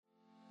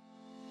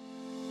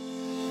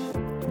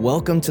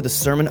Welcome to the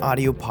Sermon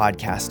Audio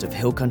Podcast of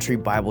Hill Country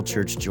Bible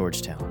Church,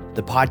 Georgetown.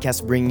 The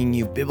podcast bringing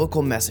you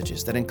biblical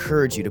messages that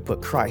encourage you to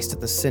put Christ at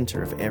the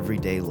center of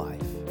everyday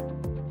life.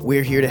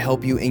 We're here to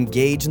help you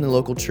engage in the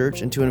local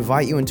church and to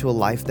invite you into a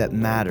life that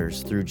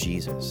matters through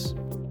Jesus.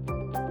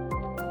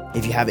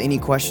 If you have any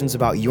questions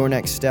about your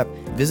next step,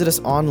 visit us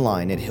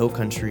online at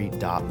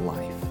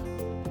hillcountry.life.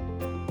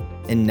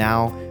 And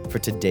now for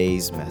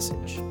today's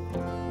message.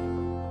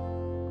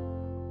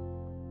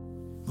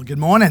 Well, good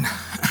morning.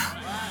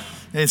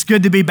 It's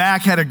good to be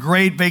back. Had a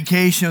great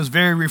vacation. It was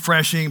very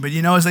refreshing. But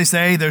you know, as they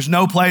say, there's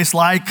no place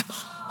like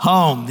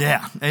home.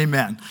 Yeah,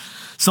 amen.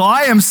 So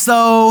I am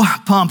so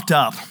pumped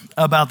up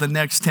about the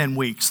next 10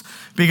 weeks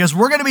because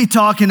we're going to be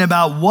talking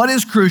about what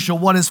is crucial,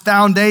 what is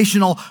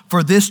foundational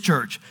for this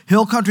church,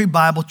 Hill Country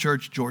Bible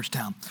Church,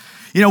 Georgetown.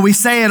 You know, we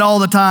say it all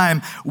the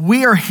time.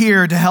 We are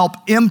here to help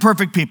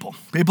imperfect people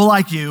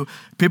like you,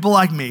 people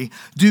like me,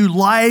 do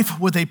life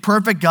with a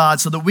perfect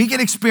God so that we can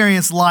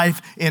experience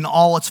life in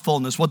all its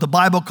fullness, what the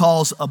Bible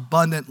calls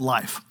abundant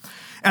life.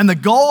 And the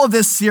goal of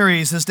this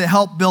series is to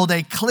help build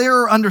a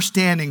clearer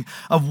understanding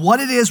of what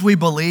it is we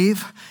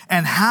believe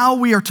and how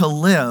we are to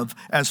live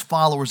as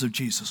followers of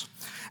Jesus.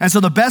 And so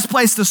the best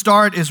place to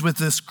start is with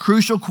this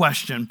crucial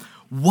question: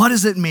 what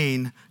does it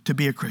mean to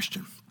be a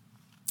Christian?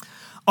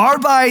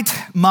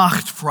 Arbeit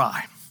macht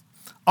frei.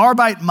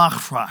 Arbeit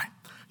macht frei.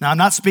 Now, I'm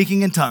not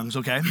speaking in tongues,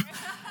 okay?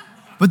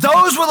 But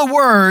those were the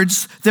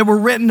words that were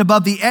written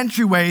above the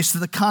entryways to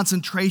the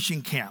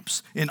concentration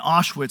camps in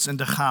Auschwitz and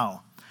Dachau.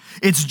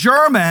 It's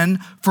German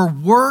for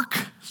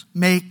work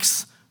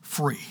makes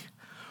free.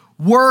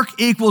 Work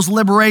equals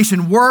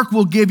liberation. Work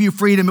will give you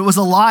freedom. It was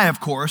a lie, of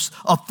course,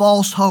 a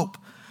false hope.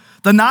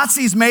 The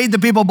Nazis made the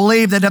people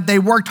believe that if they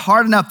worked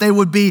hard enough, they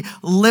would be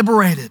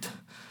liberated.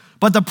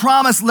 But the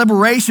promised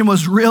liberation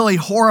was really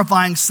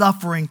horrifying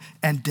suffering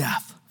and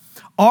death.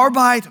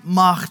 Arbeit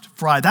macht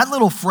frei. That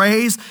little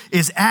phrase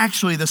is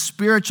actually the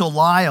spiritual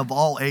lie of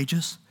all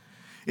ages.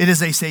 It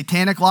is a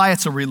satanic lie.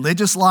 It's a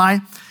religious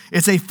lie.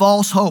 It's a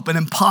false hope, an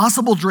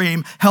impossible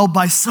dream held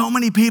by so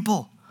many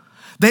people.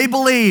 They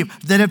believe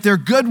that if their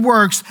good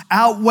works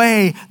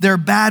outweigh their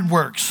bad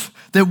works,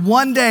 that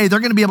one day they're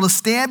going to be able to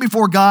stand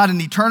before God in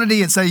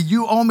eternity and say,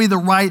 "You owe me the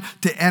right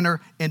to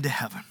enter into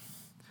heaven."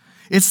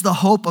 It's the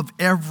hope of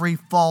every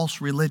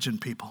false religion,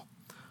 people.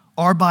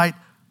 Arbeit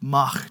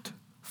macht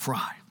frei.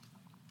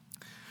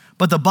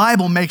 But the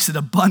Bible makes it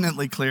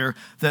abundantly clear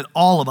that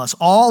all of us,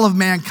 all of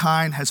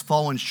mankind has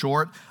fallen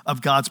short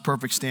of God's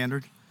perfect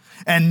standard.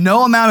 And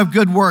no amount of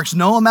good works,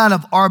 no amount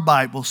of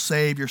arbeit will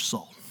save your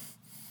soul.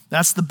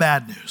 That's the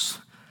bad news.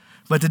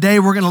 But today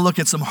we're going to look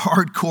at some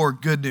hardcore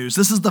good news.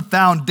 This is the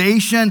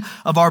foundation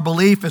of our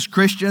belief as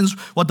Christians,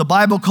 what the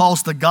Bible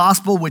calls the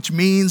gospel, which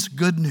means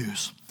good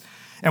news.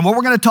 And what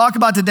we're going to talk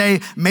about today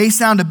may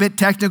sound a bit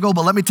technical,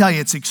 but let me tell you,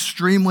 it's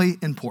extremely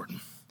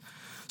important.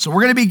 So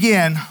we're going to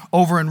begin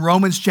over in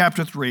Romans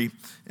chapter 3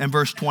 and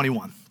verse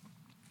 21.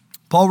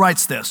 Paul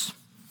writes this: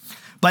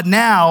 "But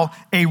now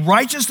a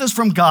righteousness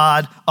from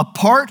God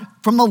apart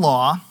from the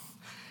law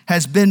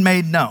has been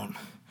made known,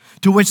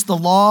 to which the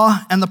law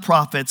and the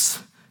prophets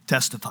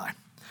testify."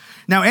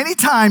 Now,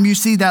 anytime you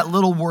see that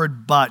little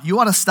word "but," you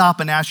ought to stop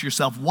and ask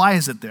yourself, why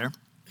is it there?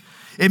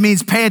 It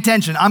means pay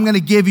attention. I'm going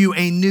to give you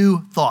a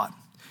new thought.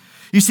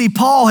 You see,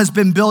 Paul has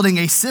been building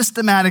a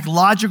systematic,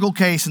 logical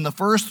case in the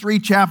first 3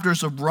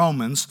 chapters of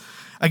Romans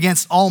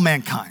against all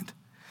mankind.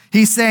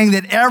 He's saying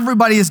that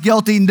everybody is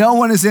guilty, no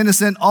one is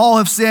innocent, all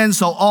have sinned,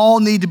 so all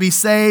need to be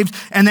saved.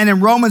 And then in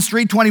Romans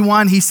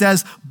 3:21, he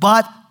says,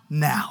 "But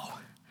now."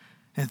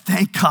 And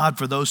thank God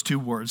for those 2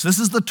 words. This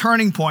is the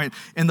turning point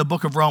in the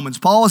book of Romans.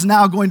 Paul is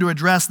now going to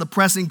address the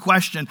pressing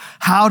question: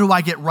 how do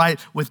I get right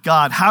with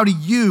God? How do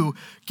you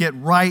get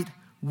right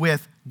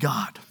with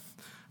God?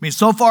 I mean,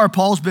 so far,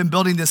 Paul's been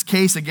building this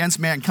case against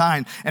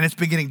mankind, and it's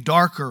been getting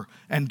darker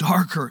and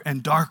darker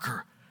and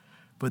darker.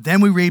 But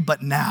then we read,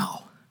 "But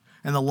now,"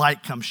 and the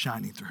light comes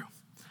shining through.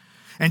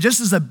 And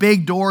just as a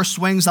big door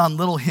swings on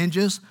little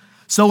hinges,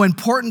 so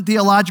important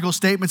theological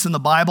statements in the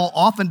Bible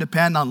often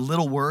depend on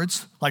little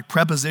words like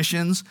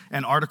prepositions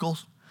and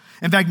articles.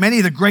 In fact, many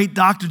of the great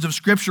doctrines of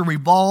Scripture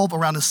revolve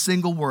around a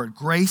single word: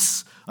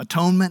 grace,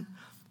 atonement,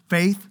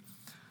 faith.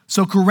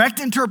 So correct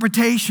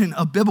interpretation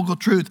of biblical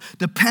truth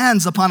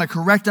depends upon a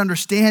correct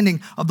understanding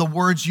of the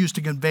words used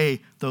to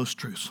convey those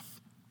truths.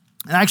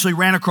 And I actually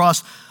ran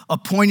across a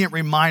poignant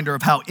reminder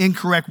of how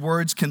incorrect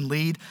words can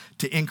lead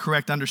to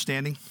incorrect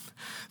understanding.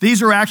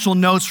 These are actual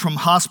notes from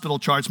hospital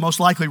charts, most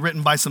likely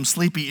written by some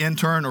sleepy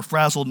intern or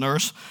frazzled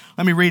nurse.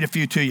 Let me read a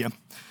few to you.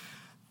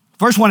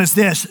 First one is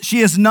this: "She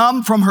is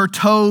numb from her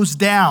toes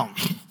down."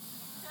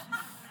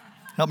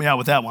 Help me out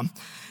with that one.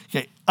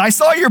 Okay. "I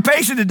saw your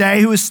patient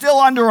today who is still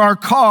under our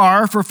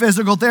car for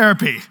physical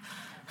therapy."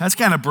 That's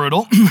kind of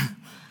brutal.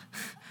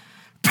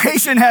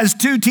 "Patient has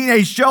 2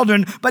 teenage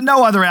children, but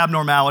no other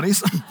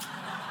abnormalities."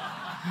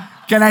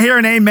 Can I hear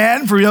an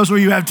amen for those of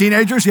you who have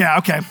teenagers? Yeah,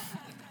 okay.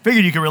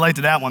 Figured you could relate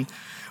to that one.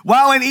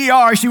 "While in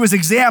ER, she was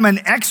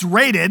examined,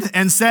 X-rated,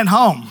 and sent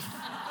home."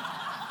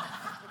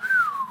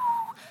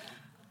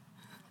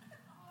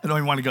 I don't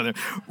even want to go there.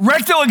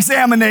 Rectal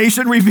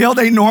examination revealed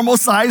a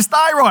normal-sized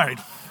thyroid.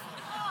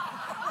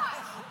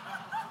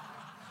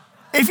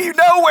 If you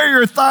know where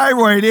your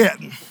thyroid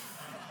is,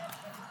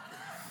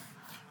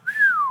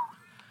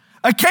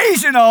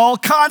 occasional,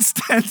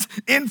 constant,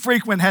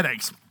 infrequent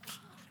headaches.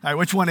 All right,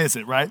 which one is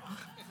it, right?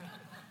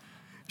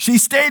 She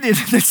stated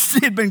that she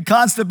had been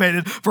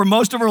constipated for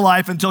most of her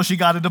life until she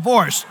got a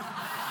divorce.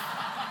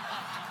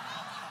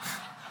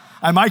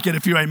 I might get a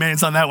few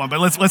amens on that one, but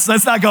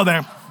let's not go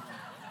there.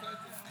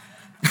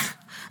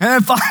 And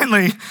then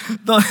finally,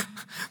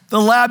 the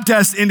lab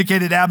test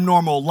indicated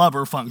abnormal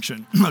liver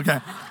function. Okay.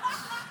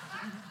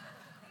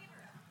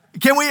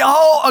 Can we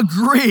all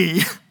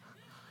agree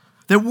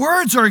that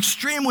words are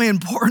extremely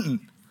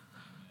important?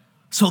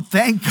 So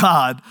thank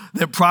God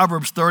that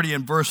Proverbs 30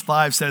 and verse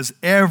 5 says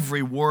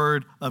every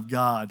word of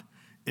God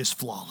is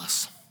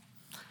flawless.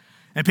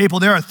 And people,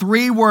 there are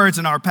 3 words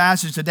in our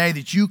passage today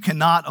that you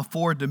cannot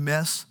afford to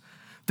miss.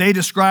 They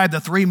describe the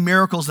 3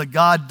 miracles that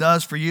God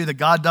does for you, that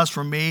God does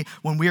for me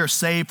when we are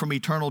saved from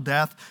eternal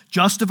death: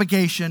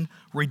 justification,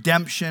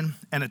 redemption,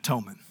 and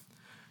atonement.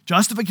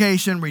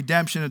 Justification,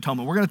 redemption,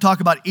 atonement. We're going to talk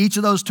about each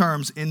of those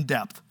terms in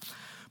depth.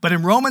 But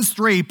in Romans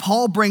 3,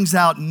 Paul brings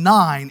out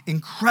 9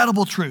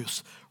 incredible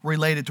truths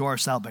related to our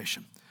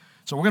salvation.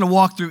 So we're going to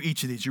walk through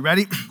each of these. You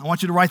ready? I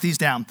want you to write these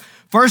down.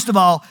 First of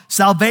all,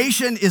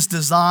 salvation is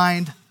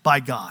designed by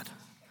God.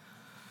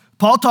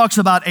 Paul talks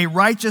about a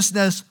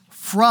righteousness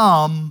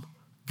from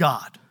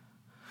God.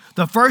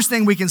 The first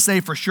thing we can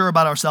say for sure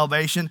about our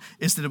salvation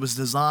is that it was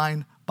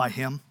designed by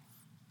Him.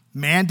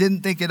 Man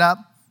didn't think it up.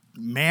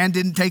 Man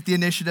didn't take the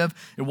initiative.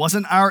 It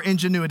wasn't our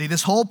ingenuity.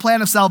 This whole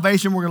plan of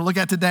salvation we're going to look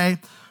at today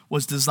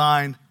was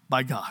designed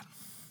by God.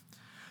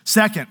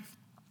 Second,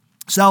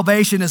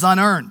 salvation is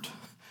unearned.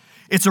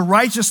 It's a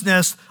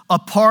righteousness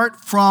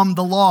apart from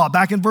the law.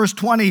 Back in verse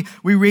 20,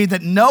 we read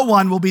that no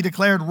one will be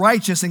declared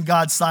righteous in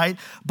God's sight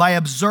by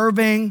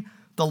observing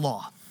the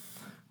law.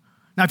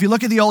 Now, if you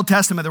look at the Old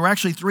Testament, there were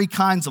actually 3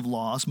 kinds of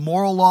laws: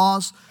 moral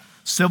laws,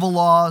 civil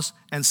laws,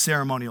 and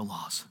ceremonial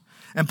laws.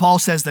 And Paul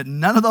says that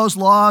none of those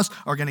laws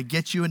are going to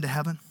get you into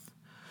heaven.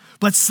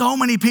 But so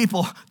many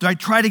people, they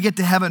try to get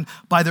to heaven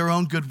by their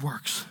own good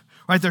works.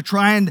 Right? They're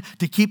trying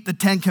to keep the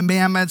 10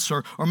 commandments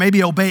or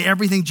maybe obey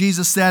everything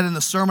Jesus said in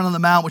the Sermon on the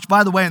Mount, which,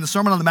 by the way, in the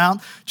Sermon on the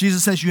Mount,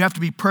 Jesus says you have to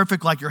be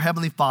perfect like your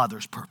heavenly Father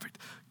is perfect.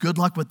 Good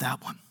luck with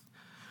that one.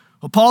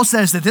 Well, Paul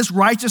says that this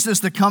righteousness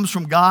that comes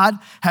from God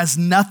has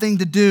nothing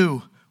to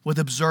do with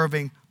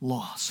observing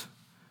laws.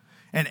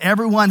 And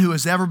everyone who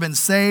has ever been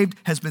saved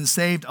has been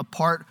saved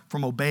apart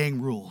from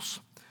obeying rules.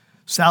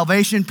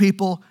 Salvation,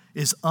 people,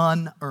 is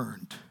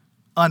unearned.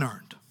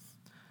 Unearned.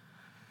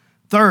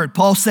 Third,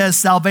 Paul says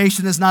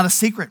salvation is not a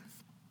secret.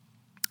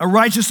 A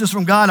righteousness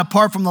from God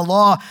apart from the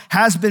law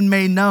has been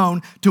made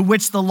known, to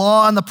which the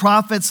law and the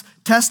prophets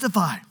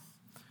testify.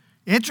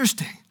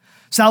 Interesting.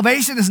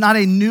 Salvation is not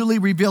a newly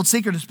revealed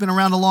secret. It's been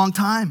around a long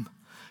time.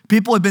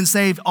 People have been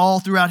saved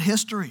all throughout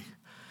history.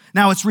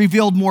 Now, it's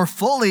revealed more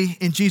fully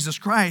in Jesus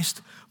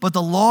Christ, but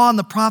the law and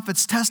the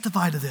prophets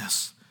testify to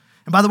this.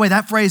 And by the way,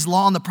 that phrase,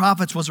 law and the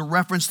prophets, was a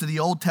reference to the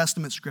Old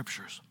Testament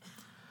scriptures.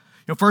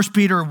 1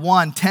 Peter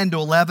 1, 10 to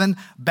 11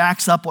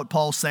 backs up what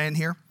Paul's saying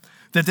here,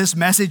 that this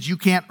message, you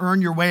can't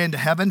earn your way into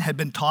heaven, had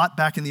been taught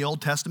back in the Old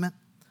Testament.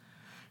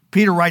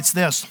 Peter writes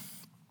this: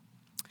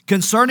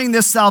 concerning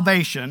this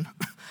salvation,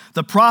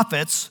 the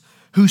prophets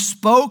who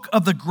spoke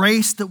of the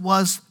grace that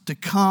was to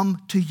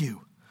come to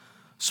you.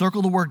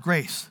 Circle the word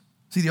grace.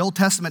 See, the Old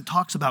Testament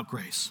talks about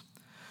grace.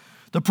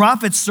 The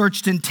prophets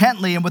searched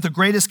intently and with the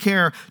greatest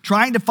care,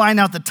 trying to find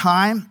out the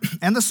time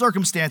and the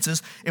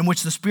circumstances in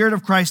which the Spirit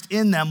of Christ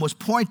in them was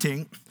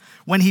pointing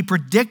when He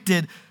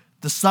predicted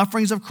the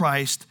sufferings of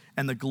Christ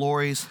and the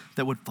glories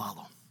that would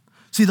follow.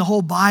 See, the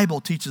whole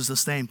Bible teaches the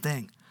same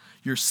thing.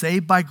 You're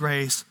saved by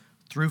grace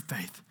through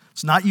faith.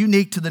 It's not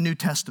unique to the New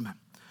Testament.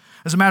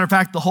 As a matter of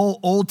fact, the whole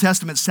Old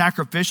Testament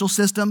sacrificial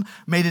system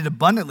made it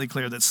abundantly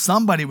clear that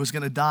somebody was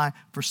going to die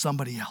for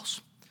somebody else.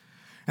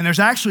 And there's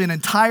actually an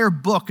entire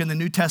book in the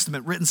New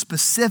Testament written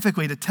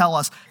specifically to tell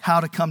us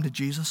how to come to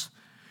Jesus.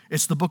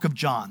 It's the book of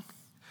John.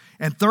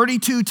 And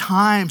 32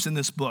 times in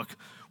this book,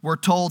 we're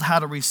told how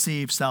to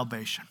receive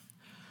salvation.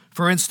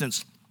 For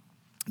instance,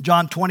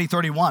 John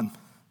 20:31.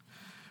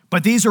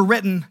 But these are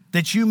written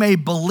that you may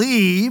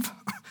believe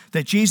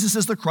that Jesus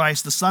is the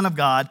Christ, the Son of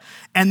God,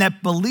 and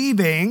that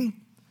believing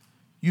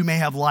you may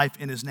have life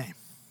in His name.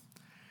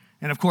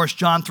 And of course,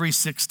 John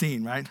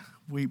 3:16, right?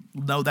 We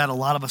know that, a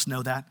lot of us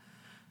know that.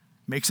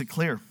 Makes it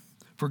clear.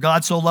 For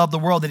God so loved the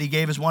world that He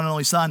gave His one and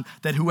only Son,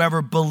 that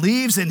whoever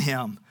believes in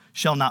Him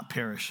shall not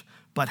perish,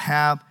 but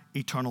have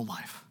eternal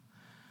life.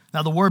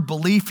 Now, the word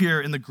belief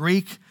here in the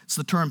Greek, it's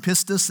the term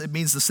pistis. It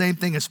means the same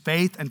thing as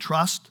faith and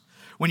trust.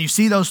 When you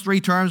see those 3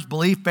 terms,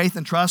 belief, faith,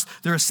 and trust,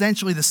 they're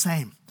essentially the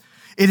same.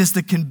 It is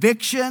the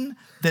conviction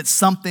that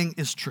something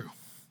is true.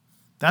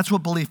 That's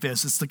what belief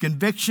is. It's the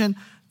conviction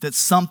that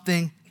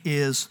something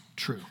is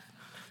true.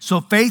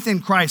 So faith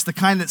in Christ, the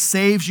kind that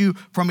saves you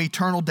from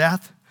eternal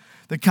death,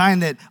 the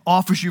kind that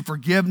offers you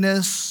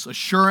forgiveness,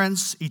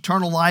 assurance,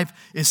 eternal life,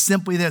 is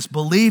simply this: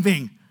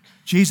 believing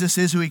Jesus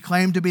is who he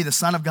claimed to be, the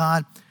Son of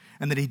God,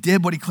 and that he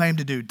did what he claimed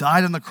to do,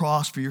 died on the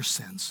cross for your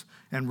sins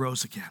and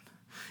rose again.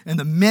 And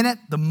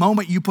the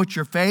moment you put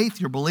your faith,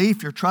 your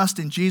belief, your trust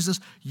in Jesus,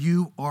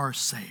 you are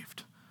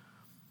saved.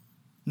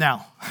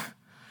 Now,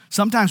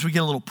 sometimes we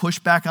get a little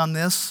pushback on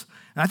this,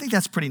 and I think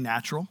that's pretty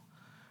natural.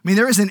 I mean,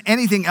 there isn't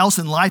anything else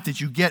in life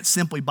that you get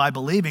simply by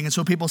believing. And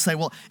so people say,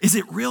 well, is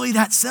it really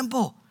that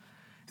simple?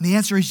 And the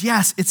answer is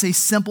yes, it's a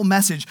simple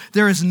message.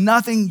 There is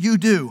nothing you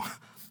do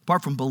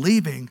apart from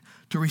believing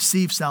to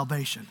receive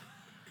salvation.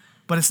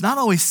 But it's not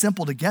always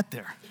simple to get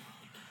there.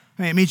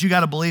 I mean, it means you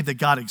got to believe that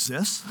God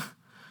exists,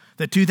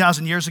 that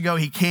 2,000 years ago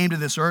he came to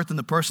this earth in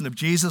the person of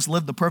Jesus,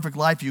 lived the perfect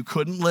life you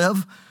couldn't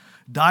live,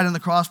 died on the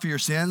cross for your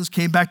sins,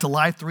 came back to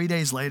life 3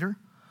 days later.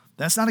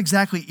 That's not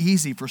exactly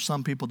easy for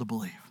some people to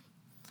believe.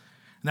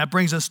 And that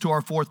brings us to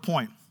our fourth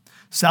point.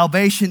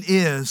 Salvation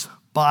is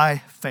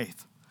by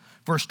faith.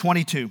 Verse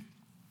 22.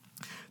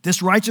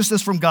 This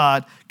righteousness from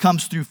God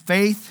comes through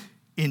faith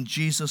in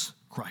Jesus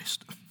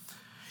Christ.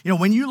 You know,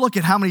 when you look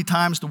at how many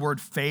times the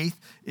word faith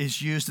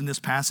is used in this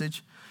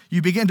passage,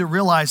 you begin to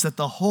realize that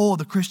the whole of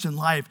the Christian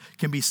life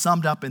can be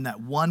summed up in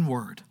that one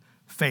word: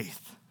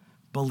 faith,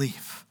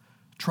 belief,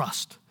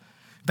 trust.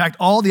 In fact,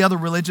 all the other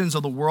religions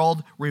of the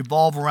world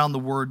revolve around the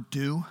word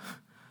do,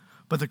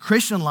 but the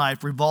Christian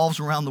life revolves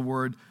around the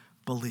word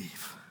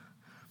believe.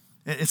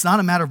 It's not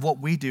a matter of what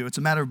we do, it's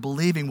a matter of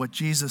believing what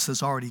Jesus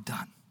has already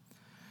done.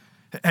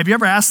 Have you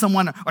ever asked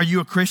someone, are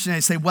you a Christian? And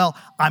they say, well,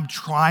 I'm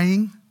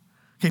trying.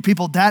 Okay,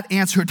 people, that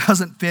answer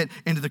doesn't fit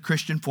into the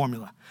Christian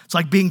formula. It's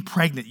like being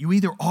pregnant. You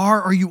either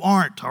are or you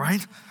aren't, all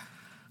right?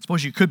 I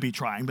suppose you could be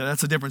trying, but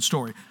that's a different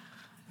story.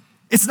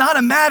 It's not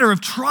a matter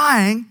of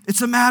trying,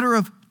 it's a matter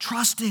of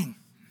trusting.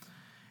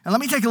 And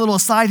let me take a little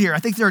aside here. I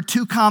think there are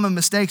two common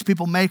mistakes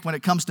people make when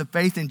it comes to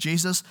faith in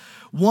Jesus.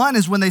 One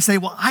is when they say,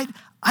 well, I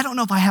don't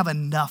know if I have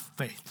enough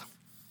faith.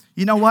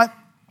 You know what?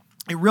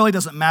 It really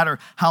doesn't matter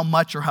how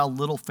much or how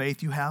little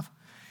faith you have.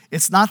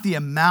 It's not the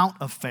amount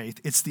of faith,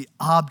 it's the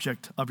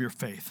object of your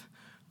faith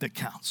that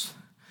counts.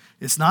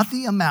 It's not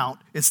the amount,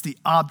 it's the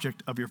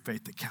object of your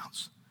faith that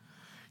counts.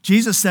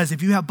 Jesus says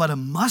if you have but a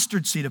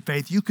mustard seed of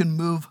faith, you can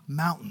move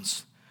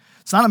mountains.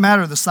 It's not a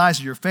matter of the size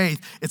of your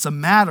faith, it's a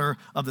matter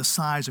of the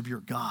size of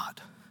your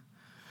God.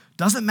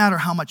 Doesn't matter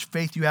how much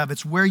faith you have,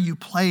 it's where you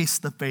place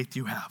the faith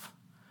you have.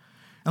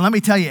 And let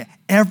me tell you,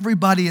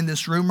 everybody in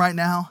this room right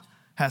now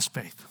has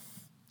faith.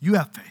 You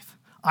have faith.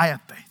 I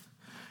have faith.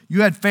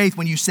 You had faith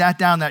when you sat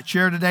down in that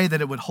chair today that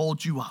it would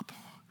hold you up.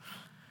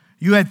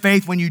 You had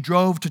faith when you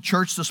drove to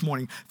church this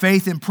morning.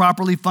 Faith in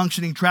properly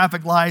functioning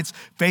traffic lights,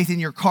 faith in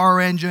your car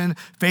engine,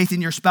 faith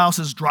in your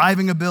spouse's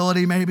driving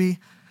ability maybe.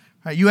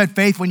 You had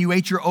faith when you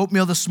ate your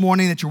oatmeal this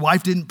morning that your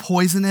wife didn't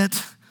poison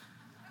it.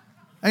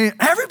 I mean,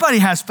 everybody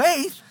has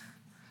faith.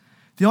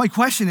 The only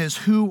question is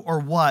who or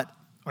what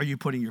are you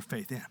putting your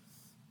faith in?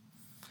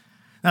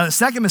 Now, the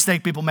second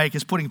mistake people make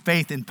is putting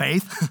faith in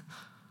faith.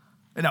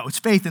 No, it's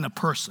faith in a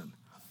person.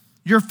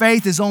 Your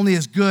faith is only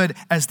as good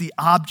as the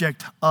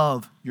object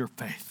of your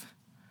faith.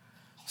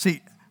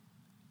 See,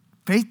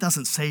 faith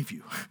doesn't save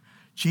you.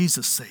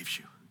 Jesus saves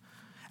you.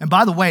 And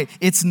by the way,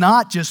 it's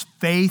not just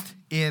faith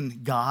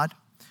in God.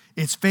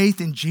 It's faith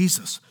in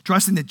Jesus,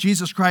 trusting that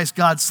Jesus Christ,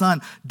 God's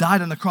Son,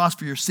 died on the cross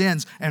for your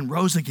sins and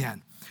rose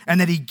again, and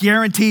that he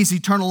guarantees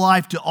eternal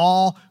life to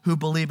all who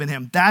believe in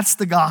him. That's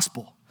the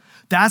gospel.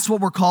 That's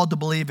what we're called to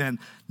believe in.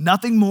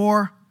 Nothing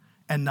more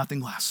and nothing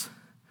less.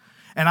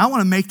 And I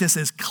want to make this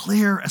as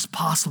clear as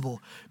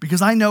possible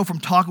because I know from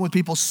talking with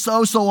people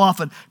so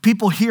often,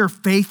 people hear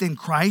faith in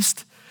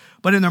Christ,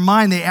 but in their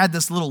mind they add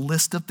this little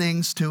list of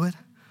things to it.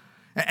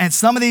 And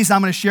some of these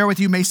I'm going to share with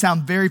you may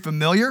sound very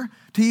familiar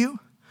to you,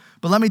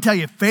 but let me tell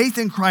you, faith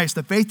in Christ,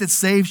 the faith that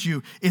saves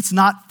you, it's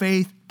not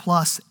faith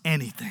plus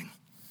anything.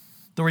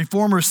 The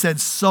Reformers said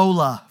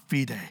sola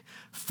fide,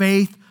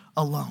 faith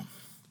alone.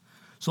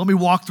 So let me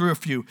walk through a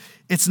few.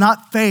 It's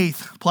not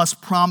faith plus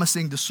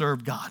promising to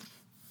serve God.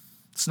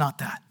 It's not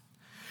that.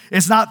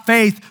 It's not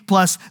faith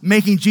plus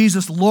making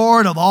Jesus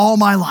Lord of all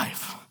my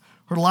life.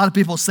 Heard a lot of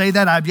people say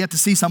that. I've yet to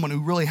see someone who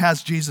really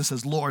has Jesus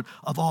as Lord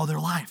of all their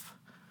life.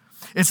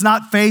 It's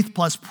not faith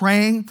plus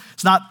praying.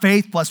 It's not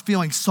faith plus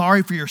feeling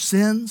sorry for your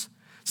sins.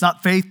 It's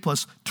not faith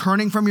plus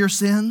turning from your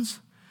sins.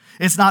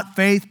 It's not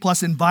faith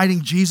plus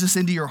inviting Jesus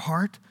into your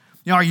heart.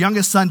 You know, our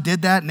youngest son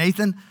did that,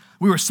 Nathan.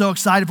 We were so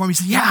excited for him. He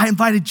said, yeah, I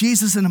invited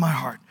Jesus into my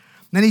heart.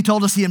 And then he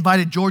told us he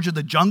invited George of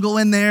the Jungle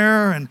in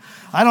there, and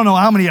I don't know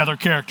how many other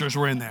characters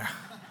were in there.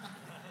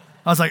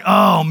 I was like,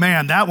 oh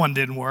man, that one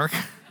didn't work.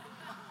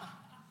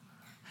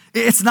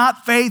 It's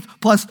not faith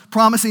plus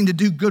promising to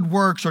do good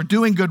works or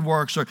doing good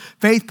works or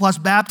faith plus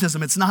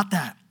baptism. It's not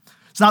that.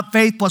 It's not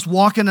faith plus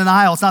walking an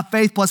aisle. It's not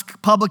faith plus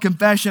public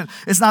confession.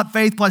 It's not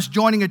faith plus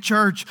joining a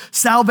church.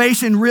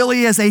 Salvation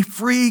really is a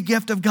free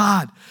gift of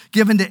God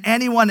given to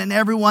anyone and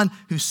everyone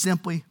who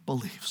simply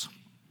believes.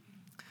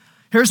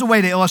 Here's a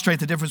way to illustrate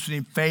the difference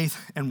between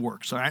faith and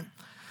works, all right?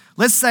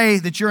 Let's say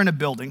that you're in a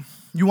building.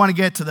 You want to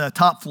get to the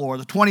top floor,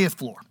 the 20th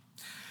floor.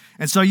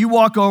 And so you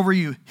walk over,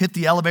 you hit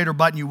the elevator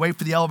button, you wait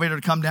for the elevator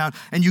to come down,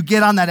 and you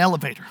get on that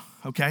elevator,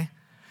 okay?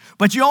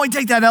 But you only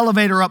take that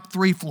elevator up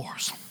 3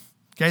 floors,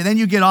 okay? Then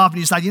you get off and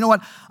you decide, you know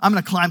what? I'm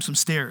gonna climb some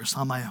stairs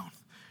on my own.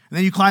 And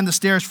then you climb the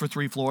stairs for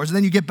 3 floors, and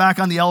then you get back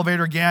on the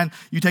elevator again,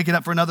 you take it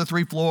up for another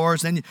 3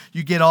 floors, then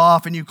you get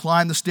off and you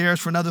climb the stairs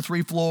for another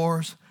 3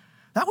 floors.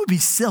 That would be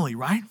silly,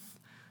 right?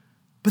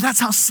 But that's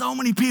how so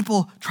many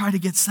people try to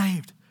get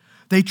saved.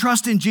 They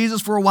trust in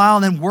Jesus for a while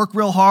and then work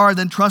real hard,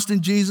 then trust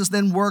in Jesus,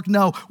 then work.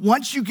 No,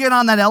 once you get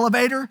on that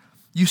elevator,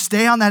 you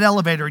stay on that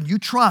elevator and you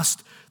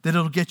trust that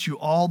it'll get you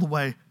all the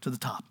way to the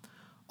top,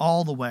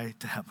 all the way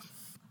to heaven.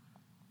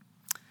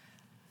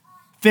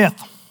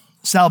 5th,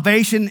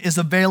 salvation is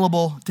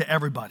available to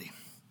everybody.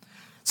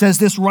 It says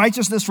this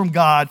righteousness from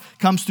God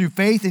comes through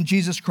faith in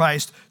Jesus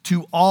Christ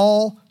to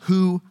all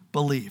who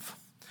believe.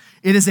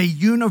 It is a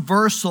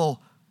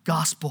universal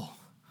gospel.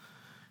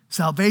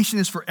 Salvation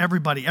is for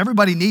everybody.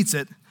 Everybody needs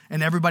it,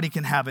 and everybody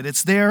can have it.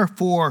 It's there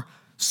for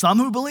some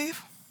who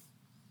believe?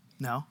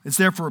 No. It's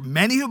there for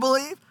many who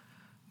believe?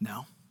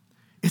 No.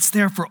 It's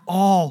there for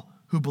all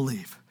who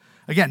believe.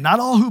 Again, not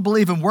all who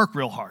believe and work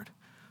real hard.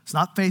 It's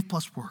not faith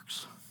plus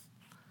works.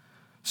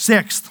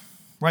 6th,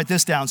 write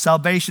this down,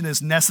 salvation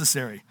is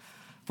necessary.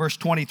 Verse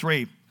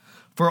 23,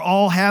 for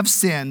all have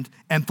sinned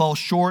and fall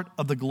short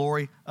of the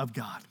glory of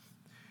God.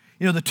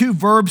 You know, the 2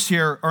 verbs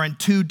here are in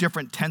 2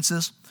 different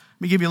tenses.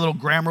 Let me give you a little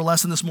grammar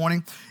lesson this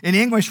morning. In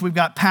English, we've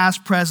got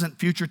past, present,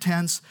 future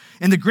tense.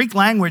 In the Greek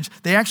language,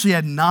 they actually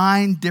had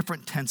 9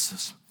 different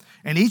tenses,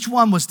 and each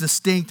one was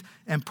distinct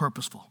and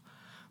purposeful.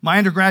 My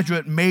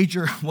undergraduate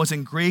major was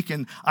in Greek,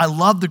 and I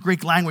love the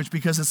Greek language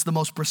because it's the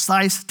most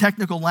precise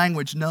technical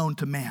language known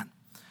to man.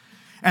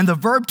 And the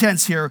verb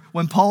tense here,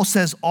 when Paul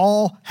says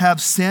all have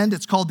sinned,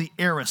 it's called the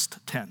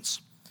aorist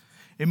tense.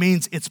 It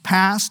means it's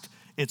past,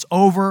 it's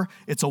over,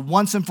 it's a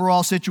once and for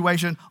all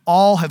situation.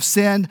 All have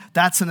sinned,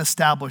 that's an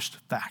established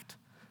fact.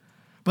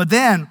 But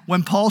then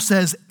when Paul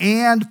says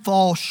and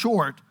fall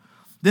short,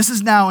 this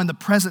is now in the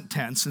present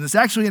tense, and it's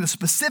actually in a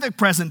specific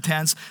present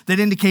tense that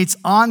indicates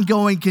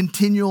ongoing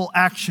continual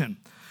action.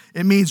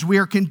 It means we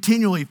are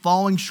continually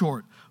falling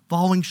short,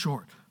 falling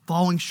short,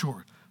 falling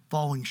short,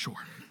 falling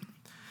short.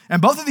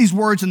 And both of these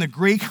words in the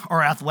Greek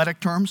are athletic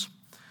terms.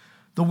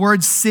 The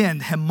word sin,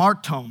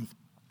 hamarton,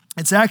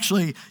 it's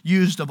actually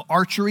used of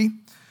archery,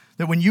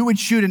 that when you would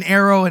shoot an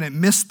arrow and it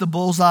missed the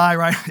bullseye,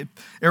 right?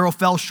 Arrow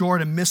fell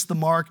short and missed the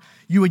mark,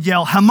 you would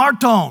yell,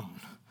 hamarton,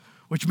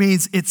 which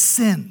means it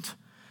sinned.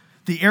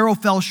 The arrow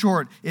fell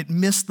short, it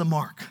missed the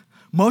mark.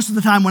 Most of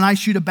the time when I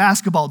shoot a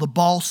basketball, the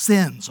ball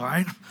sins, all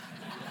right?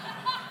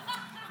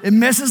 It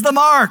misses the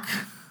mark.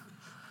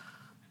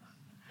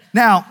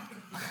 Now,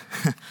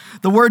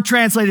 the word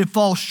translated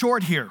fall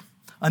short here,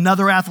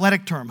 another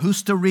athletic term,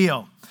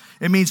 husterio.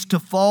 It means to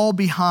fall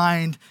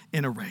behind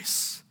in a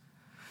race.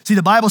 See,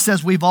 the Bible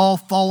says we've all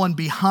fallen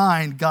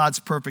behind God's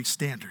perfect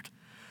standard.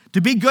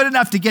 To be good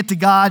enough to get to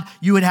God,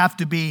 you would have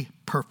to be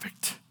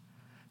perfect.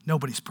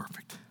 Nobody's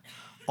perfect.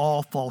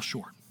 All fall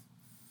short.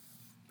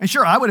 And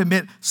sure, I would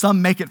admit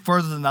some make it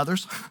further than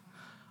others.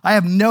 I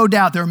have no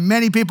doubt there are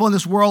many people in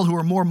this world who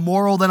are more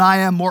moral than I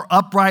am, more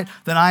upright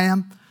than I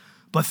am.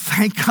 But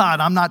thank God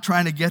I'm not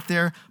trying to get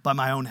there by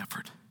my own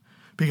effort,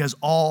 because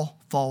all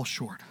fall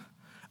short.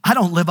 I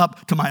don't live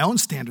up to my own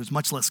standards,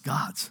 much less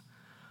God's.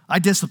 I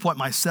disappoint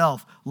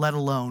myself, let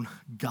alone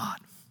God.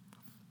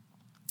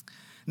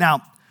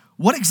 Now,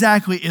 what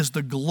exactly is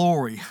the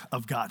glory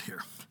of God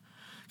here?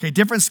 Okay,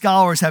 different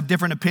scholars have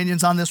different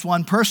opinions on this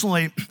one.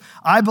 Personally,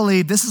 I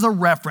believe this is a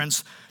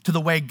reference to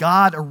the way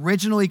God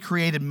originally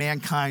created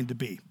mankind to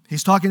be.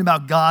 He's talking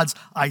about God's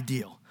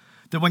ideal.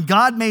 That when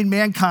God made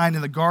mankind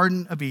in the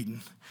Garden of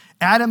Eden,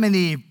 Adam and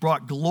Eve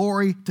brought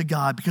glory to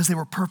God because they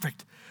were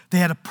perfect. They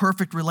had a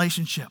perfect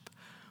relationship.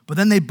 But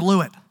then they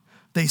blew it.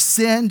 They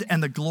sinned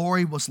and the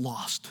glory was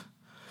lost.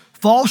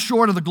 Fall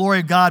short of the glory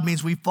of God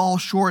means we fall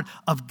short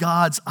of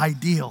God's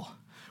ideal.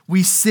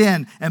 We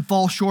sin and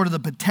fall short of the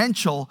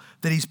potential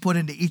that He's put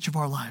into each of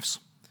our lives.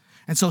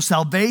 And so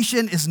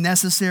salvation is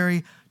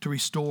necessary to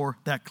restore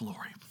that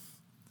glory.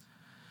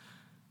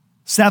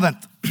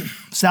 7th,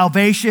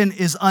 salvation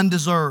is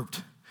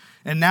undeserved.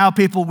 And now,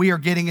 people, we are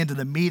getting into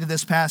the meat of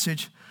this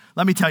passage.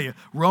 Let me tell you,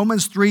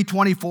 Romans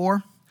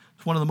 3:24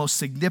 is one of the most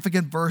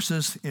significant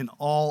verses in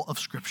all of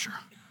Scripture.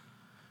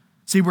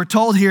 See, we're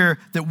told here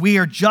that we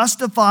are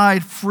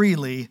justified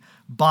freely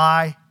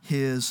by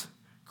His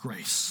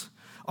grace.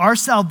 Our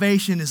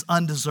salvation is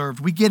undeserved.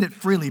 We get it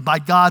freely by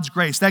God's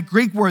grace. That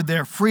Greek word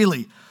there,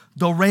 freely,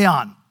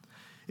 dorean,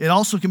 it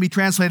also can be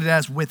translated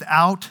as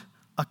without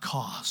a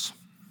cause.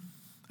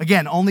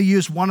 Again, only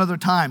used one other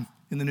time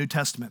in the New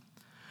Testament.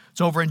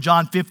 It's over in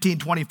John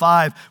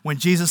 15:25 when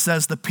Jesus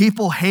says, the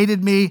people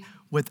hated me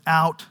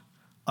without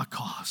a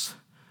cause.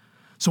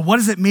 So what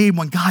does it mean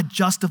when God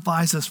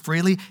justifies us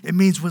freely? It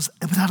means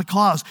without a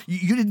cause.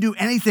 You didn't do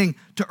anything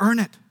to earn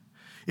it.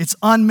 It's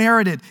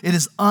unmerited. It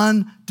is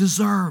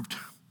undeserved.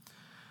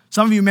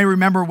 Some of you may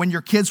remember when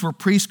your kids were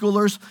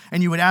preschoolers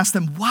and you would ask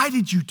them, why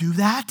did you do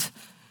that?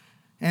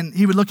 And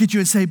he would look at you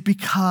and say,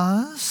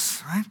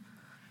 because, right?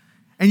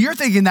 And you're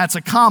thinking that's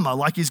a comma,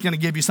 like he's going to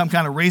give you some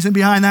kind of reason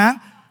behind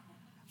that.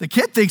 The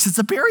kid thinks it's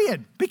a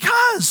period.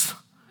 Because.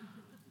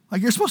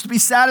 Like you're supposed to be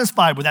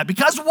satisfied with that.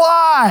 Because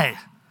why?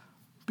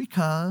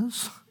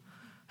 Because.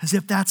 As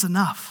if that's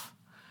enough.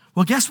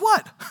 Well, guess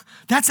what?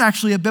 That's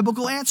actually a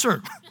biblical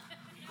answer.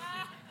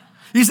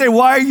 You say,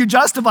 why are you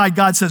justified?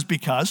 God says,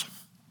 because.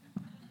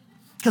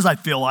 Because I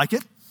feel like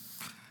it.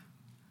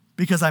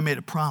 Because I made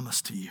a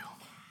promise to you.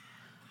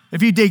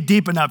 If you dig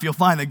deep enough, you'll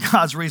find that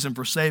God's reason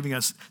for saving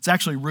us, it's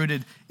actually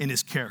rooted in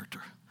his character,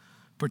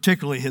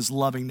 particularly his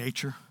loving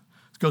nature.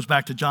 It goes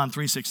back to John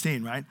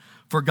 3:16, right?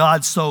 For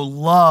God so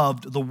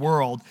loved the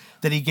world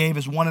that he gave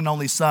his one and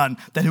only son,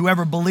 that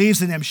whoever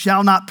believes in him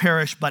shall not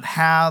perish, but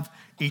have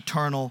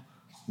eternal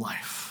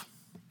life.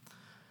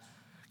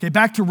 Okay,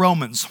 back to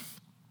Romans.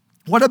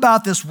 What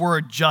about this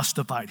word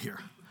justified here?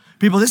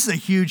 People, this is a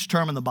huge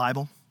term in the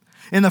Bible.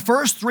 In the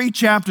first 3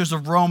 chapters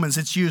of Romans,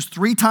 it's used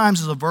 3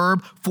 times as a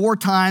verb, 4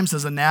 times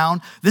as a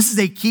noun. This is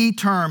a key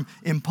term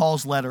in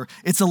Paul's letter.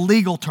 It's a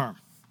legal term.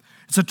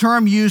 It's a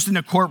term used in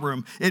a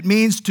courtroom. It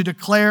means to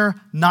declare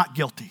not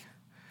guilty.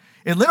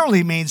 It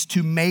literally means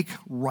to make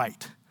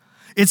right.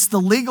 It's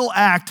the legal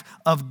act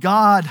of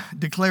God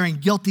declaring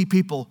guilty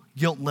people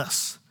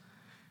guiltless.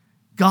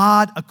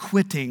 God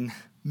acquitting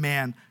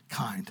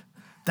mankind.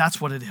 That's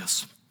what it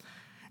is.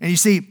 And you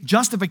see,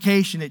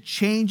 justification, it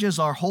changes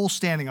our whole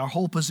standing, our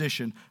whole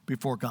position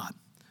before God.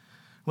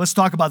 Let's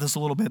talk about this a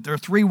little bit. There are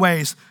 3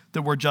 ways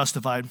that we're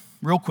justified,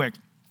 real quick.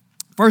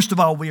 First of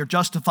all, we are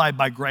justified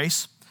by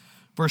grace.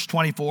 Verse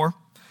 24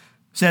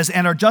 says,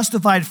 and are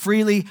justified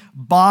freely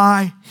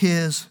by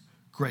his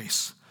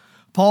grace.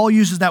 Paul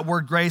uses that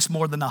word grace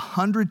more than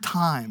 100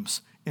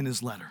 times in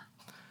his letter.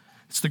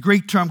 It's the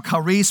Greek term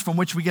charis, from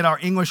which we get our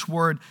English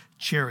word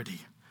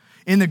charity.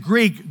 In the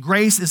Greek,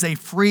 grace is a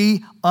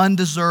free,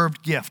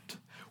 undeserved gift.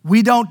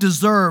 We don't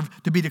deserve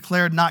to be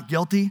declared not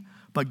guilty,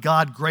 but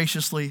God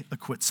graciously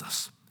acquits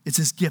us. It's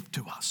his gift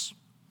to us.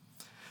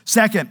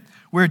 Second,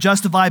 we're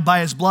justified by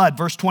his blood.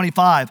 Verse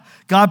 25,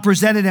 God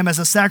presented him as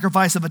a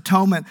sacrifice of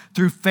atonement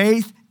through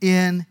faith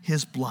in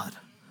his blood.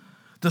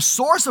 The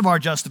source of our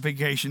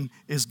justification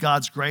is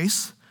God's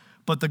grace,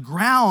 but the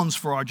grounds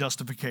for our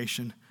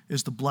justification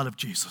is the blood of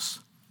Jesus.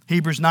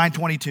 Hebrews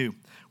 9:22.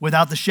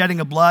 Without the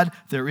shedding of blood,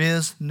 there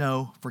is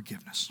no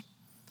forgiveness.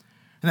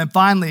 And then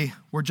finally,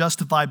 we're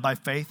justified by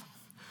faith.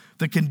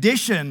 The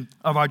condition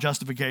of our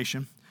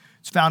justification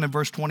is found in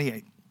verse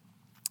 28.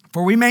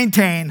 For we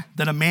maintain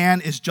that a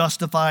man is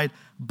justified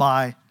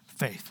by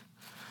faith.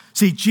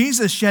 See,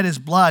 Jesus shed his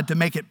blood to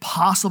make it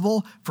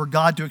possible for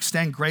God to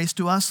extend grace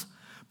to us,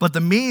 but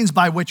the means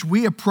by which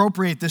we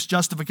appropriate this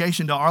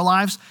justification to our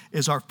lives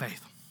is our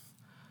faith.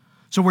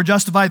 So we're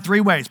justified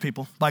 3 ways,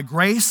 people: by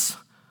grace,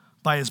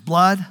 by his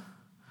blood,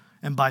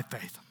 and by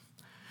faith.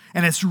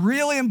 And it's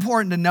really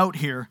important to note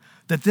here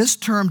that this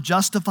term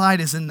justified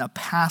is in the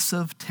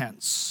passive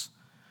tense,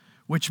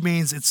 which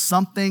means it's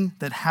something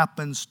that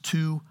happens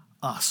to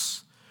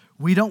us.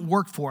 We don't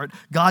work for it.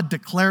 God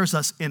declares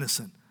us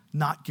innocent,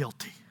 not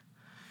guilty.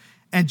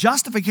 And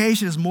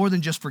justification is more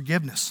than just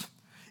forgiveness.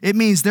 It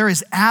means there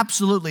is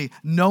absolutely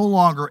no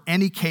longer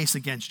any case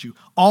against you.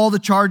 All the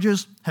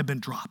charges have been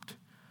dropped.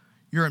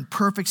 You're in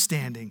perfect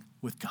standing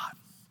with God.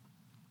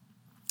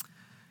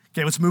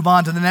 Okay, let's move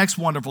on to the next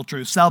wonderful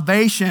truth.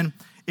 Salvation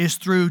is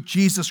through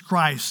Jesus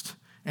Christ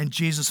and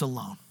Jesus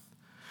alone.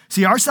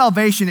 See, our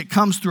salvation, it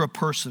comes through a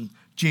person,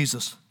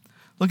 Jesus.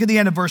 Look at the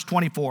end of verse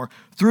 24.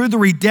 Through the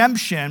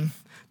redemption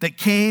that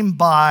came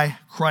by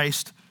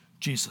Christ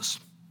Jesus.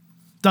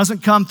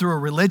 Doesn't come through a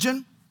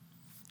religion,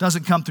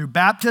 doesn't come through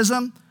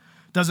baptism,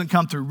 doesn't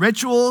come through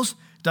rituals,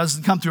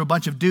 doesn't come through a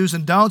bunch of do's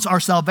and don'ts. Our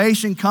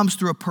salvation comes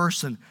through a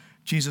person,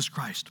 Jesus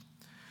Christ.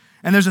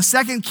 And there's a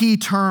second key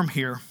term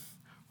here: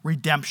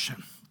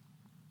 redemption.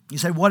 You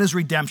say, what is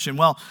redemption?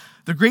 Well,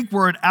 the Greek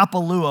word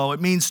apoluo,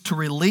 it means to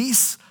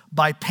release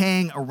by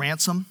paying a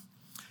ransom.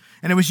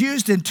 And it was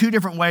used in 2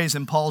 different ways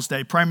in Paul's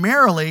day.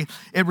 Primarily,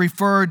 it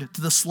referred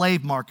to the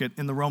slave market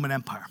in the Roman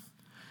Empire.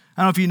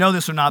 I don't know if you know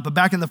this or not, but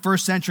back in the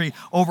 1st century,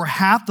 over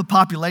half the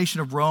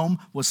population of Rome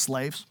was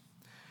slaves.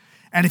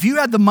 And if you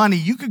had the money,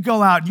 you could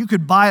go out and you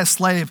could buy a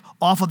slave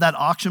off of that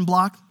auction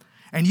block,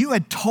 and you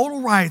had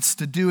total rights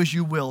to do as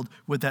you willed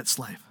with that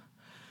slave.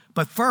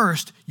 But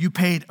first, you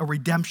paid a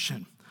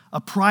redemption, a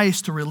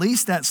price to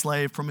release that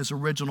slave from his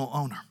original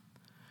owner.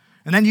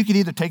 And then you could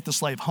either take the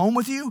slave home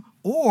with you,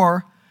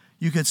 or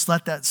you could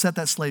set that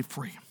slave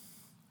free.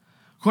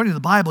 According to the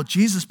Bible,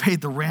 Jesus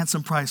paid the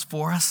ransom price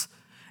for us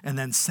and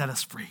then set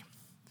us free.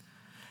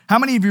 How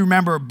many of you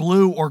remember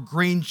blue or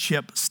green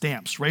chip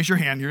stamps? Raise your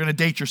hand. You're going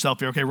to date yourself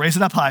here. Okay, raise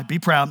it up high. Be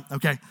proud.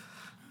 Okay.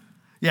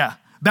 Yeah.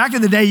 Back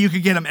in the day, you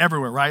could get them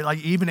everywhere, right? Like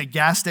even at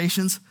gas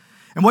stations.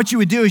 And what you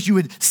would do is you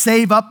would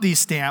save up these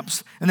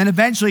stamps, and then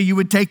eventually you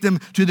would take them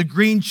to the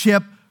Green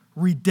Chip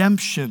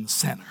Redemption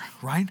Center,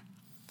 right?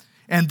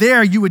 And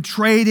there you would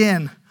trade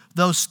in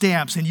those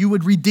stamps, and you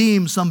would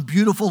redeem some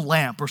beautiful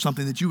lamp or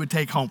something that you would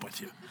take home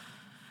with you.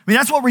 I mean,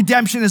 that's what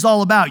redemption is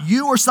all about.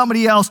 You or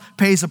somebody else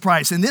pays a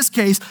price. In this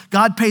case,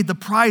 God paid the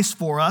price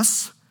for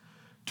us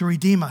to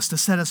redeem us, to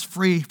set us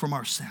free from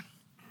our sin.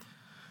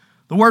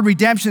 The word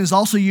redemption is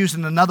also used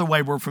in another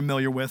way we're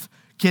familiar with,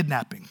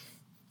 kidnapping,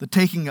 the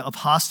taking of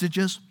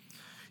hostages.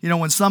 You know,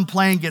 when some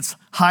plane gets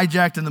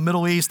hijacked in the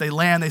Middle East, they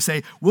land, they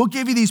say, we'll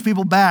give you these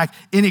people back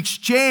in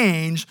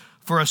exchange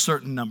for a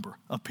certain number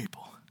of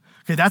people.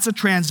 Okay, that's a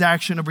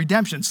transaction of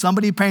redemption,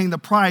 somebody paying the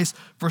price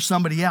for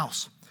somebody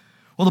else.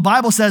 Well, the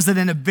Bible says that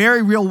in a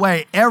very real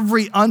way,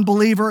 every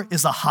unbeliever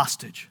is a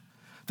hostage.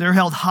 They're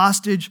held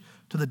hostage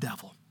to the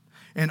devil.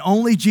 And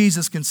only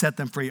Jesus can set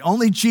them free.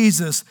 Only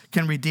Jesus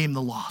can redeem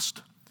the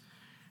lost.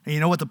 And you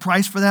know what the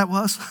price for that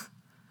was?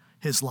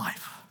 His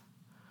life.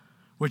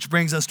 Which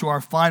brings us to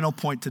our final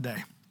point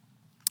today.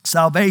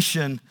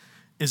 Salvation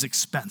is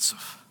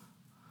expensive.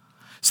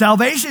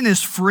 Salvation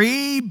is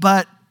free,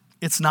 but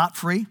it's not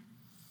free.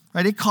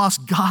 Right? It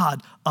costs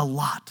God a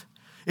lot.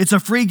 It's a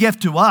free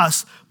gift to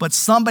us, but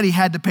somebody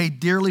had to pay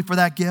dearly for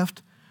that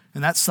gift,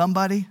 and that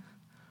somebody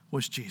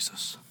was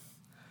Jesus.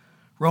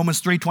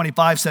 Romans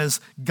 3:25 says,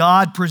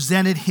 God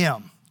presented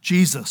him,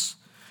 Jesus,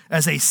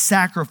 as a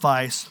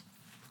sacrifice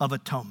of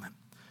atonement.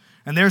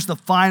 And there's the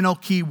final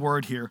key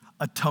word here,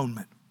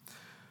 atonement.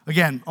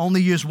 Again,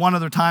 only used one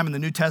other time in the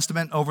New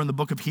Testament over in the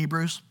book of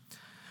Hebrews,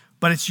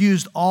 but it's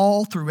used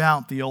all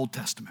throughout the Old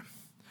Testament.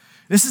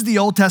 This is the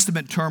Old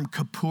Testament term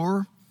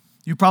Kippur.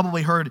 You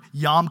probably heard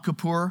Yom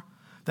Kippur.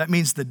 That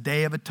means the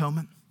Day of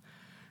Atonement.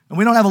 And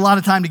we don't have a lot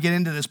of time to get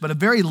into this, but a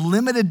very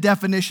limited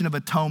definition of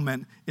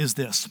atonement is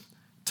this: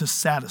 to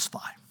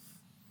satisfy.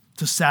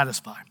 To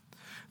satisfy.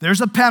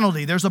 There's a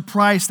penalty, there's a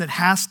price that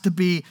has to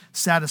be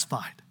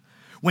satisfied.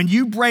 When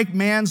you break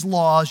man's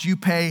laws, you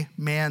pay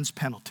man's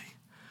penalty.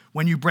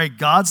 When you break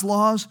God's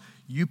laws,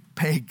 you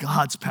pay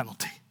God's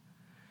penalty.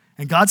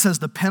 And God says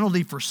the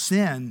penalty for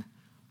sin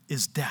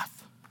is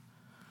death.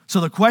 So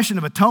the question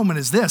of atonement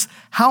is this: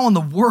 how in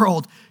the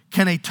world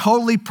can a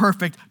totally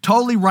perfect,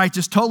 totally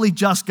righteous, totally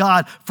just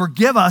God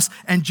forgive us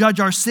and judge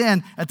our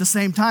sin at the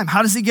same time?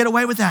 How does he get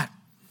away with that?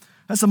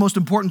 That's the most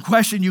important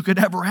question you could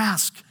ever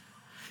ask.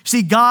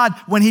 See, God,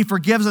 when he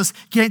forgives us,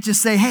 can't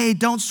just say, hey,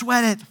 don't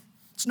sweat it.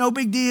 It's no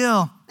big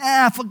deal.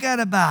 Forget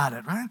about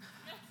it, right?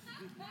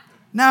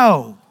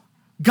 No,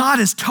 God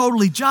is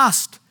totally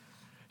just.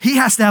 He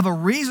has to have a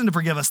reason to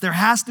forgive us. There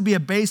has to be a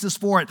basis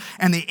for it.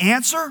 And the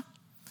answer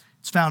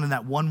is found in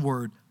that one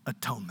word,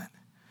 atonement.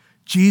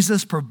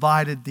 Jesus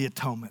provided the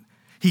atonement.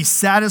 He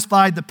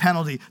satisfied the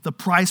penalty, the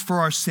price for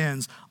our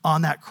sins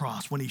on that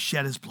cross when he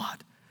shed his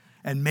blood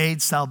and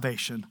made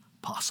salvation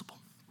possible.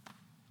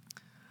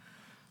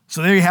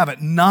 So there you have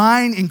it,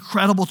 9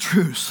 incredible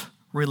truths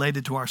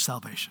related to our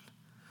salvation.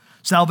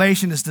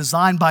 Salvation is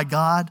designed by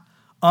God,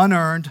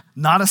 unearned,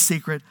 not a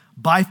secret,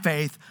 by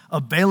faith,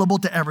 available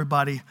to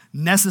everybody,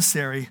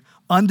 necessary,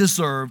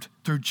 undeserved,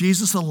 through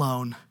Jesus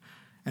alone,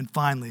 and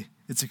finally,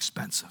 it's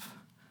expensive.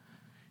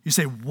 You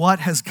say, what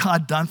has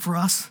God done for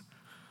us?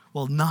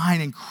 Well,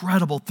 9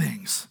 incredible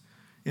things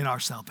in our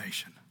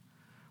salvation.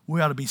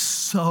 We ought to be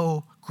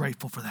so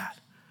grateful for that.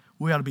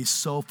 We ought to be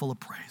so full of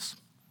praise.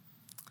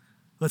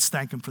 Let's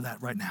thank him for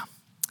that right now.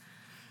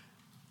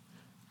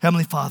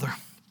 Heavenly Father,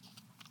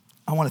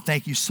 I want to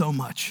thank you so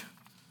much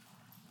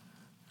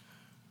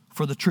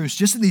for the truths.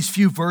 Just in these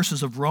few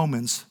verses of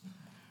Romans,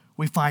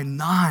 we find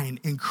 9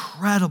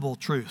 incredible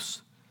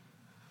truths,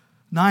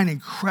 9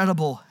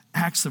 incredible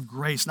acts of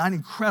grace, 9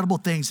 incredible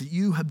things that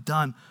you have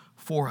done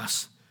for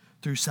us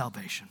through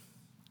salvation.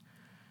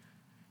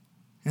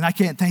 And I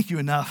can't thank you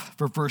enough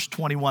for verse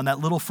 21, that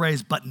little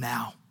phrase, but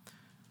now.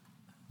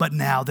 But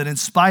now, that in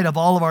spite of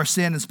all of our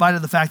sin, in spite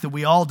of the fact that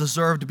we all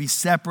deserve to be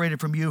separated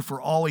from you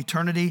for all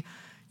eternity,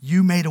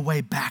 you made a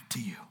way back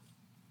to you.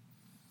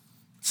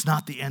 It's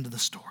not the end of the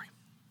story.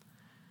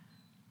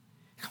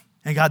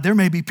 And God, there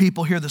may be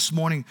people here this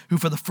morning who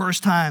for the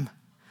first time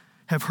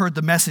have heard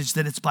the message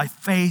that it's by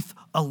faith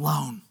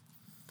alone.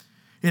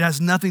 It has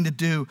nothing to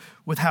do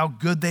with how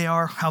good they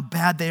are, how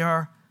bad they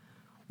are,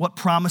 what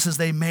promises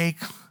they make,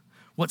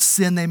 what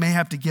sin they may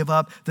have to give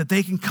up, that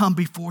they can come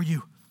before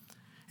you.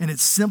 And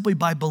it's simply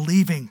by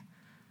believing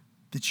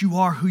that you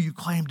are who you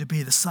claim to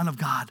be, the Son of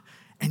God,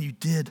 and you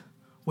did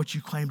what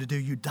you claim to do.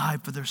 You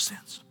died for their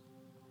sins.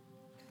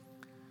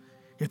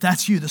 If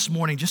that's you this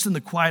morning, just in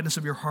the quietness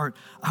of your heart,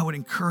 I would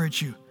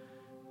encourage you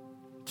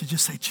to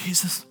just say,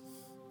 Jesus,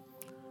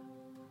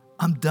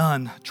 I'm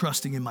done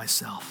trusting in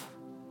myself.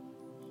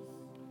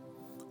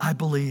 I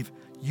believe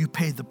you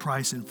paid the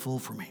price in full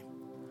for me.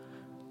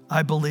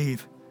 I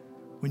believe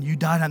when you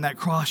died on that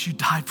cross, you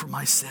died for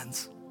my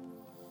sins.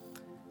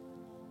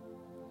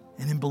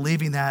 And in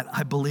believing that,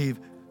 I believe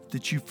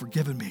that you've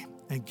forgiven me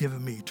and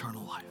given me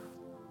eternal life.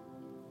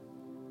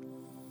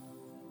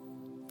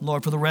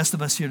 Lord, for the rest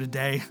of us here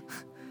today,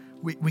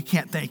 we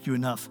can't thank you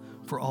enough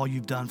for all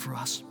you've done for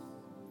us.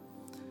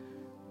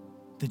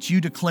 That you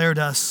declared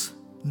us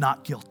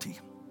not guilty,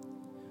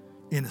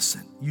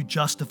 innocent. You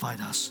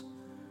justified us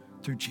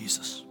through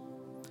Jesus.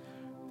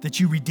 That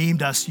you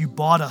redeemed us, you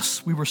bought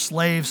us. We were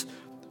slaves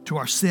to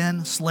our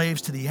sin,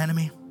 slaves to the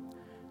enemy,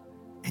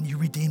 and you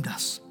redeemed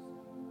us.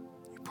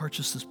 You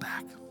purchased us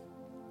back.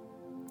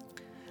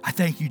 I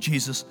thank you,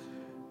 Jesus,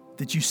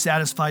 that you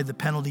satisfied the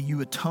penalty.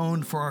 You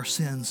atoned for our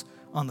sins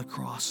on the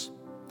cross.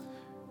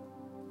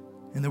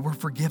 And that we're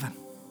forgiven.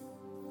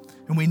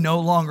 And we no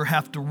longer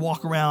have to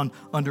walk around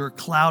under a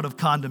cloud of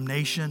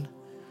condemnation,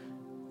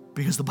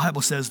 because the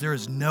Bible says there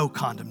is no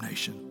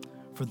condemnation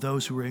for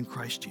those who are in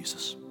Christ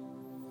Jesus.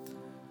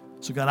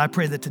 So God, I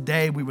pray that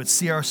today we would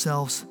see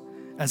ourselves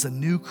as a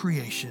new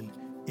creation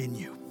in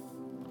you.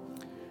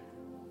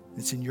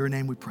 It's in your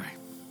name we pray.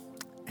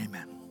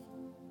 Amen.